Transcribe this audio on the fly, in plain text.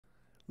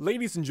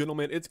Ladies and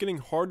gentlemen, it's getting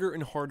harder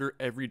and harder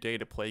every day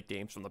to play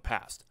games from the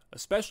past,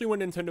 especially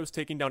when Nintendo's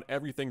taking down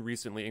everything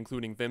recently,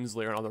 including Vim's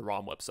Lair and other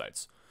ROM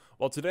websites.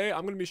 Well, today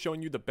I'm going to be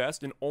showing you the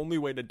best and only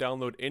way to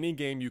download any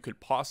game you could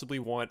possibly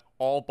want,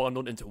 all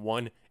bundled into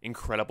one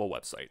incredible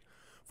website.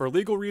 For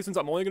legal reasons,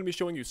 I'm only going to be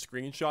showing you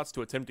screenshots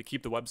to attempt to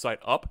keep the website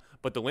up,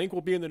 but the link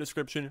will be in the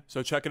description,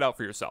 so check it out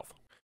for yourself.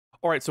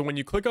 Alright, so when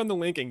you click on the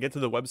link and get to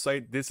the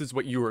website, this is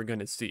what you are going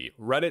to see.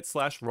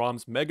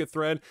 Reddit/ROMs mega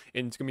thread,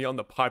 and it's going to be on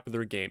the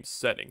popular games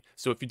setting.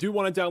 So if you do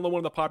want to download one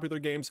of the popular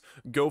games,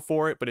 go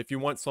for it. But if you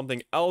want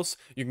something else,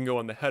 you can go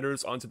on the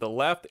headers onto the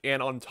left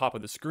and on top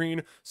of the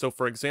screen. So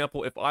for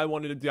example, if I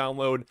wanted to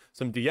download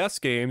some DS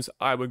games,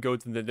 I would go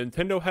to the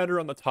Nintendo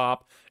header on the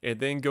top and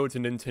then go to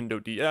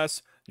Nintendo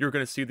DS. You're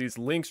going to see these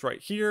links right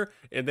here,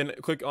 and then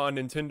click on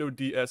Nintendo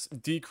DS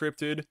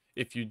Decrypted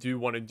if you do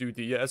want to do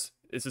DS.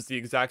 This is the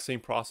exact same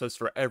process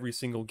for every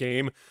single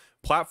game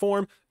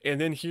platform.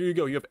 And then here you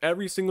go. You have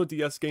every single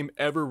DS game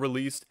ever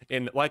released.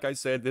 And like I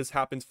said, this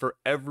happens for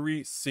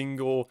every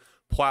single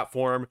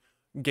platform,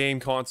 game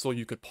console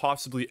you could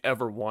possibly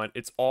ever want.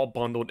 It's all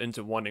bundled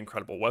into one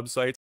incredible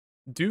website.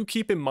 Do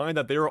keep in mind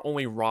that there are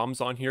only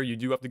ROMs on here. You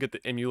do have to get the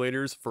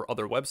emulators for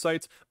other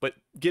websites, but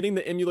getting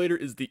the emulator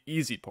is the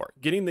easy part.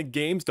 Getting the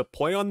games to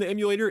play on the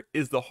emulator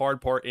is the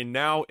hard part, and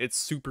now it's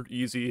super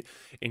easy,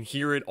 and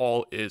here it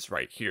all is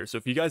right here. So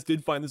if you guys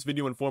did find this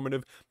video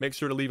informative, make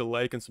sure to leave a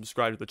like and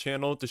subscribe to the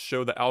channel to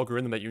show the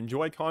algorithm that you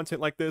enjoy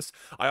content like this.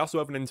 I also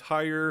have an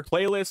entire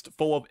playlist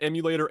full of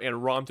emulator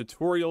and ROM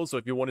tutorials, so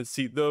if you want to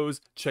see those,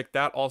 check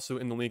that also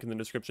in the link in the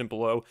description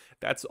below.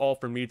 That's all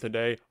from me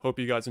today. Hope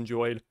you guys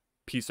enjoyed.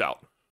 Peace out.